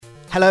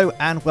Hello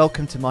and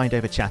welcome to Mind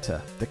Over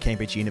Chatter, the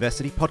Cambridge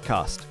University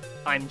podcast.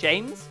 I'm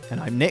James. And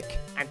I'm Nick.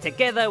 And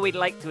together we'd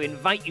like to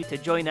invite you to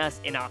join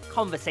us in our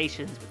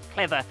conversations with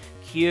clever,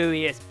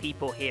 curious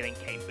people here in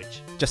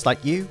Cambridge. Just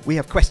like you, we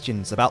have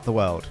questions about the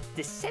world.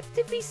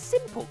 Deceptively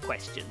simple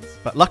questions.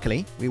 But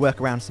luckily, we work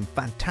around some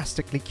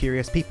fantastically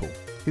curious people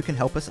who can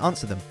help us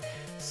answer them.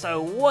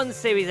 So one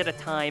series at a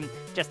time,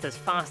 just as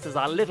fast as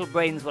our little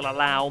brains will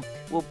allow,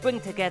 we'll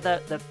bring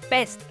together the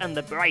best and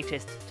the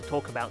brightest to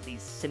talk about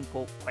these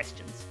simple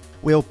questions.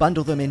 We'll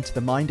bundle them into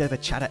the Mind Over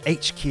Chatter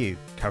HQ,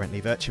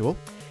 currently virtual.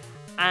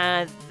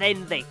 And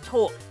then they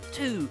talk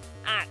to,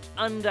 at,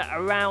 under,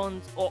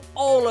 around, or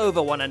all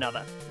over one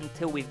another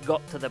until we've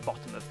got to the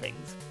bottom of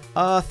things.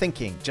 Our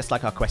thinking, just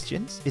like our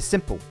questions, is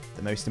simple.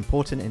 The most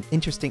important and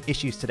interesting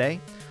issues today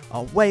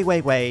are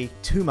way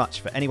too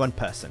much for any one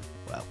person.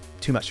 Well,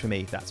 too much for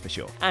me, that's for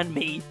sure. And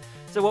me.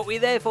 So what we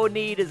therefore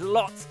need is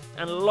lots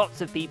and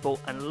lots of people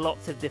and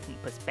lots of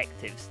different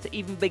perspectives to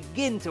even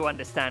begin to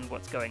understand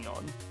what's going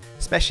on.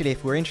 Especially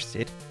if we're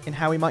interested in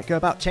how we might go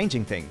about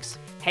changing things.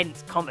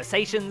 Hence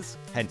conversations.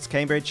 Hence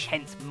Cambridge.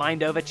 Hence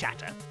Mind Over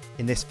Chatter.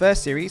 In this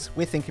first series,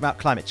 we're thinking about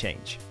climate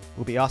change.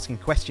 We'll be asking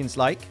questions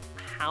like,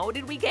 how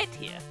did we get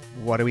here?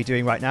 What are we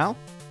doing right now?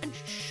 And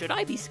should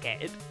I be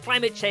scared?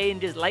 Climate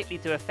change is likely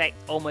to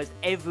affect almost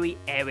every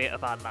area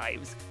of our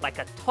lives, like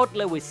a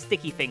toddler with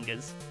sticky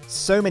fingers.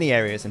 So many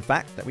areas, in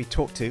fact, that we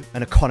talk to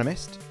an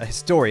economist, a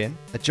historian,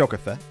 a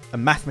geographer, a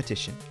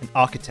mathematician, an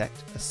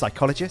architect, a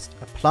psychologist,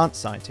 a plant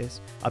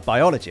scientist, a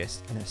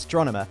biologist, an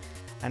astronomer,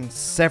 and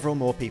several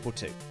more people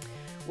too.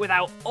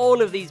 Without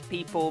all of these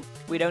people,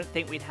 we don't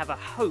think we'd have a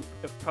hope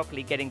of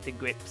properly getting to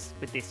grips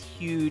with this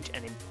huge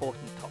and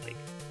important topic.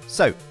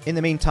 So, in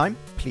the meantime,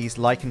 please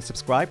like and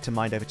subscribe to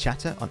Mind Over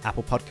Chatter on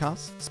Apple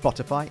Podcasts,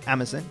 Spotify,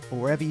 Amazon, or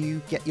wherever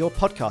you get your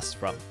podcasts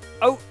from.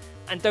 Oh,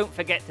 and don't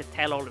forget to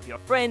tell all of your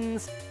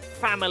friends,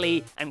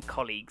 family, and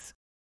colleagues.